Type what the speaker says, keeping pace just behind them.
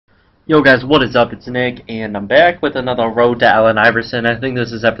Yo guys, what is up? It's Nick, and I'm back with another Road to Allen Iverson. I think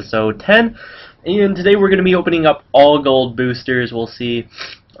this is episode 10, and today we're going to be opening up all gold boosters. We'll see.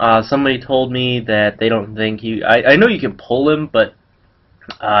 Somebody told me that they don't think I know you can pull him, but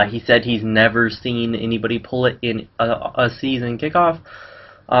he said he's never seen anybody pull it in a season kickoff.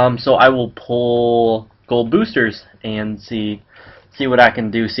 So I will pull gold boosters and see what I can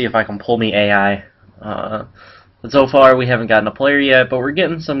do, see if I can pull me AI. But so far we haven't gotten a player yet, but we're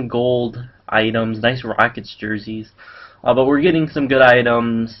getting some gold items, nice Rockets jerseys. But we're getting some good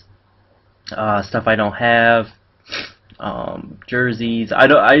items, stuff I don't have, jerseys.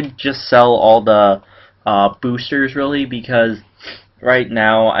 I just sell all the boosters really because right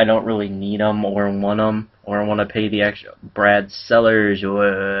now I don't really need them or want them or want to pay the extra. Brad Sellers,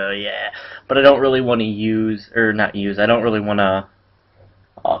 yeah, but I don't really want to I don't really want to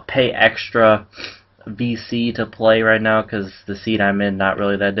pay extra VC to play right now because the seed I'm in not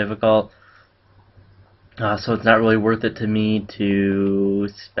really that difficult, so it's not really worth it to me to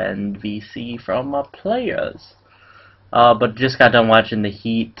spend VC from players. But just got done watching the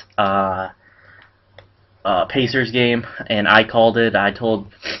Heat Pacers game, and I called it. I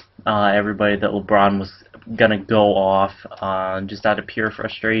told everybody that LeBron was gonna go off just out of pure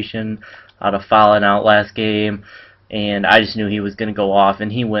frustration, out of fouling out last game. And I just knew he was going to go off, and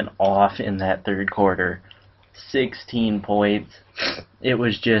he went off in that third quarter. 16 points. It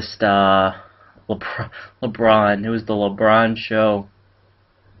was just LeBron. It was the LeBron show.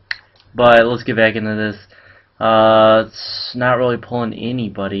 But let's get back into this. It's not really pulling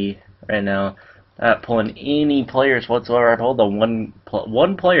anybody right now. Not pulling any players whatsoever. I've pulled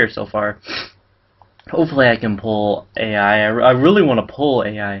one player so far. Hopefully I can pull AI. I really want to pull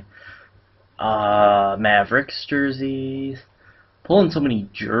AI. Mavericks jerseys. Pulling so many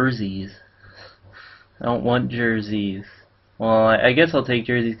jerseys. I don't want jerseys. Well, I guess I'll take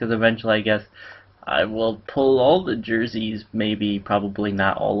jerseys because eventually I guess I will pull all the jerseys. Maybe, probably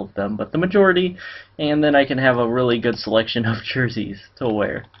not all of them, but the majority. And then I can have a really good selection of jerseys to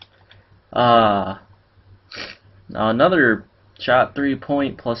wear. Another shot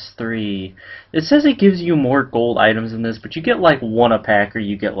 3-point +3. It says it gives you more gold items in this, but you get like 1 a pack, or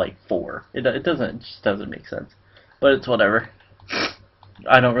you get like 4. It just doesn't make sense. But it's whatever.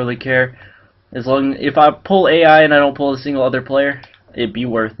 I don't really care. If I pull AI and I don't pull a single other player, it'd be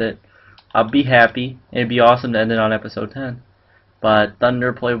worth it. I'll be happy. It'd be awesome to end it on episode 10. But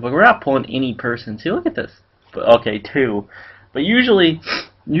Thunder Playbook, we're not pulling any person. See, look at this. But okay, 2. But usually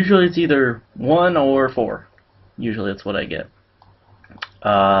it's either 1 or 4. Usually that's what I get.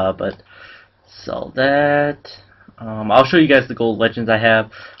 But sell that. I'll show you guys the gold legends I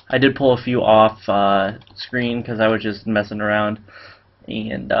have. I did pull a few off screen because I was just messing around,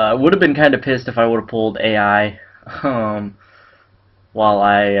 and I would have been kind of pissed if I would have pulled AI while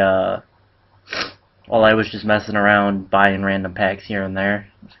I was just messing around buying random packs here and there,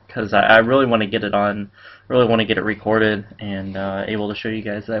 because I really want to get it on, really want to get it recorded and able to show you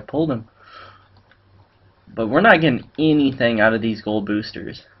guys that I pulled them. But we're not getting anything out of these gold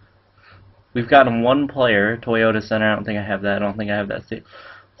boosters. We've gotten 1 player, Toyota Center. I don't think I have that. I don't think I have that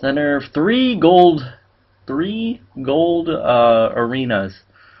center. 3 gold arenas.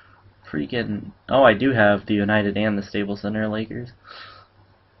 Freaking. Oh, I do have the United and the Staples Center Lakers.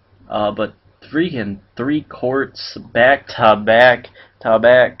 But freaking 3 courts back to back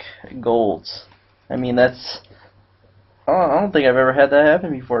golds. I mean, that's. I don't think I've ever had that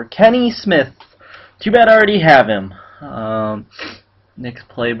happen before. Kenny Smith. Too bad I already have him. Nick's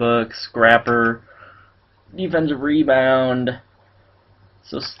Playbook, Scrapper, Defensive Rebound.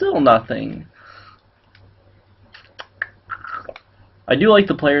 So still nothing. I do like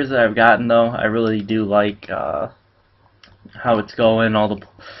the players that I've gotten, though. I really do like how it's going.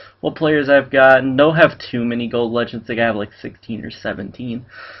 What players I've gotten. Don't have too many gold legends. I think I have like 16 or 17,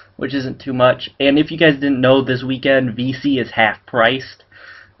 which isn't too much. And if you guys didn't know, this weekend VC is half priced.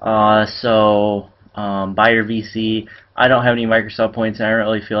 So buy your VC. I don't have any Microsoft points, and I don't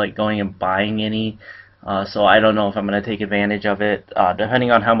really feel like going and buying any. So I don't know if I'm going to take advantage of it. Depending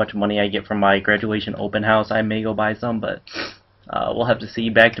on how much money I get from my graduation open house, I may go buy some, but we'll have to see.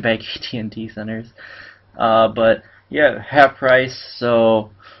 Back-to-back AT&T centers. But yeah, half price.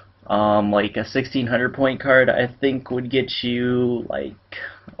 So like a 1600 point card, I think would get you like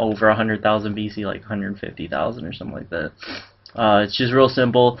over 100,000 VC, like 150,000 or something like that. It's just real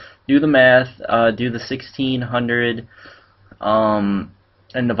simple. Do the math. Do the 1600 and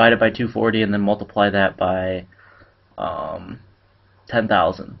divide it by 240, and then multiply that by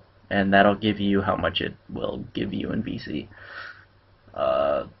 10,000, and that'll give you how much it will give you in VC.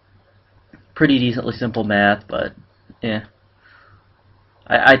 Pretty decently simple math, but yeah.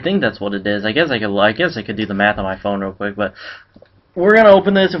 I think that's what it is. I guess I could do the math on my phone real quick, but we're gonna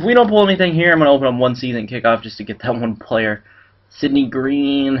open this. If we don't pull anything here, I'm gonna open up one season kickoff just to get that one player. Sidney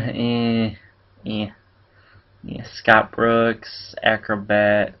Green, Scott Brooks,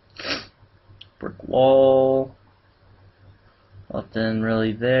 Acrobat, Brick Wall, nothing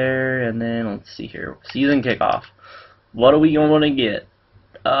really there. And then let's see here, season kickoff. What are we gonna want to get?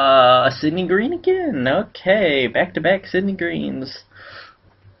 Sidney Green again. Okay, back-to-back Sidney Greens.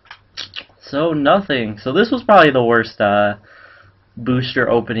 So nothing. So this was probably the worst booster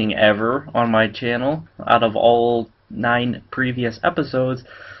opening ever on my channel. Out of all 9 previous episodes,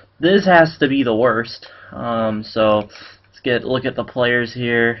 this has to be the worst. So let's look at the players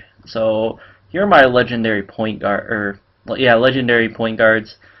here. So here are my legendary point guard, legendary point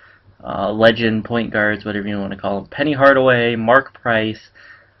guards, legend point guards, whatever you want to call them. Penny Hardaway, Mark Price,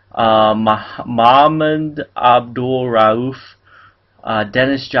 Mohamed Abdul Rauf,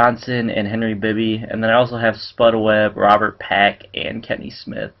 Dennis Johnson, and Henry Bibby. And then I also have Spud Webb, Robert Pack, and Kenny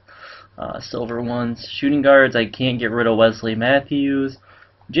Smith. Silver ones. Shooting guards, I can't get rid of Wesley Matthews,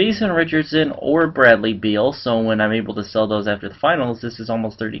 Jason Richardson, or Bradley Beal. So when I'm able to sell those after the finals, this is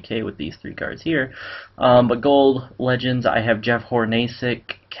almost 30K with these 3 cards here. But gold legends, I have Jeff Hornacek,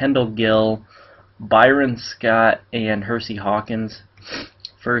 Kendall Gill, Byron Scott, and Hersey Hawkins.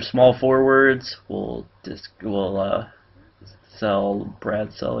 For small forwards, we'll sell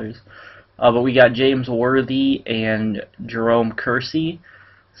Brad Sellers. But we got James Worthy and Jerome Kersey.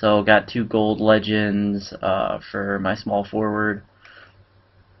 So got 2 gold legends for my small forward.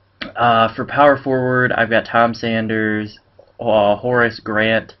 For power forward, I've got Tom Sanders, Horace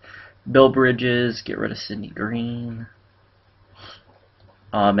Grant, Bill Bridges, get rid of Sidney Green.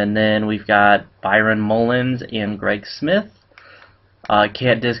 And then we've got Byron Mullins and Greg Smith.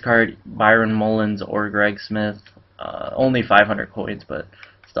 Can't discard Byron Mullins or Greg Smith. Only 500 coins, but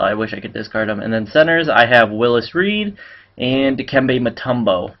still, I wish I could discard them. And then centers, I have Willis Reed and Dikembe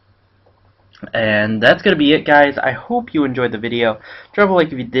Mutombo. And that's going to be it, guys. I hope you enjoyed the video. Drop a like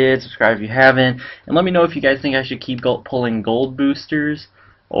if you did, subscribe if you haven't, and let me know if you guys think I should keep pulling gold boosters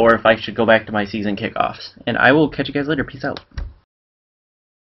or if I should go back to my season kickoffs. And I will catch you guys later. Peace out.